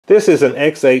This is an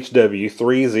XH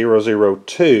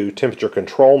W3002 temperature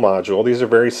control module. These are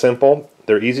very simple.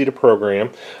 They're easy to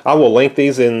program. I will link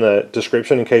these in the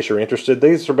description in case you're interested.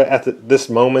 These are at this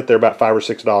moment they're about $5 or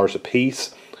 $6 a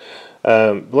piece.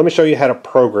 Let me show you how to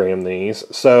program these.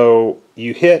 So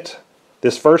you hit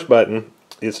this first button.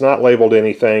 It's not labeled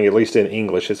anything, at least in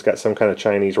English. It's got some kind of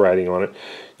Chinese writing on it.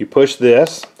 You push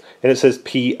this and it says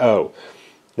PO.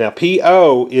 Now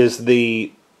PO is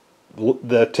the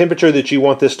temperature that you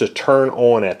want this to turn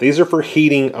on at. These are for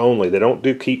heating only. They don't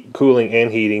do cooling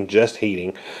and heating, just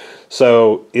heating.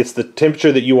 So it's the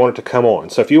temperature that you want it to come on.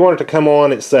 So if you want it to come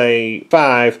on at say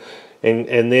 5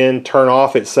 and then turn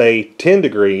off at say 10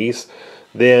 degrees,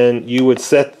 then you would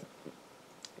set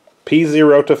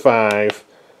P0 to 5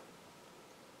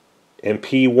 and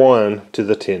P1 to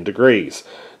the 10 degrees.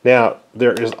 Now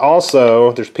there's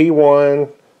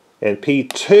P1 and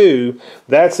P2,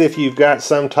 that's if you've got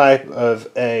some type of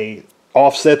a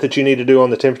offset that you need to do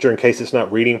on the temperature in case it's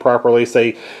not reading properly.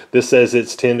 Say this says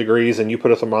it's 10 degrees and you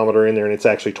put a thermometer in there and it's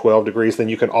actually 12 degrees, then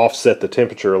you can offset the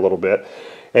temperature a little bit.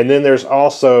 And then there's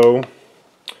also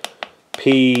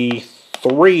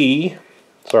P3,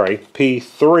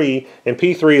 and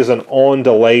P3 is an on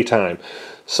delay time.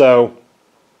 So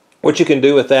what you can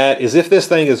do with that is if this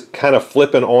thing is kind of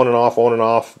flipping on and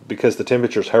off because the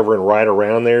temperature's hovering right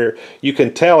around there, you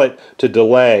can tell it to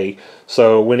delay.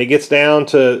 So when it gets down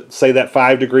to say that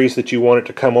 5 degrees that you want it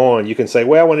to come on, you can say,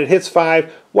 well, when it hits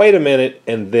 5, wait a minute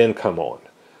and then come on.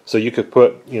 So you could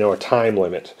put, a time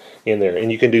limit in there,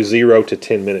 and you can do 0 to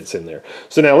 10 minutes in there.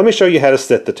 So now let me show you how to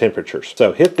set the temperatures.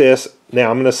 So hit this.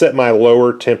 Now I'm going to set my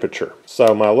lower temperature.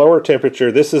 So my lower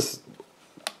temperature, this is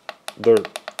the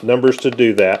numbers to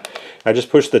do that. I just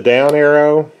push the down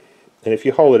arrow, and if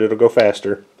you hold it, it'll go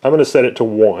faster. I'm going to set it to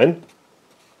 1,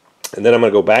 and then I'm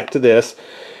going to go back to this,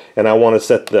 and I want to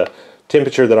set the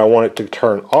temperature that I want it to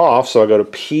turn off. So I go to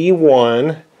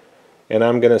P1, and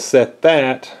I'm going to set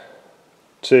that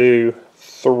to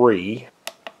 3.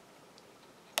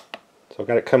 So I've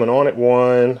got it coming on at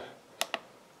 1,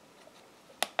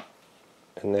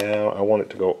 and now I want it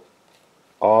to go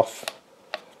off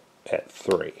at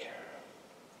 3.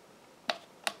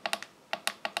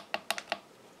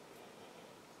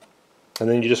 And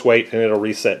then you just wait and it'll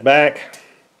reset back.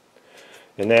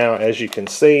 And now as you can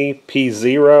see,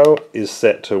 P0 is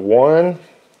set to 1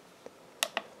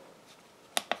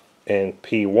 and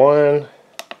P1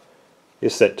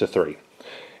 is set to 3.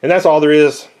 And that's all there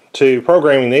is to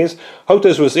programming these. Hope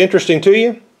this was interesting to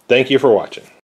you. Thank you for watching.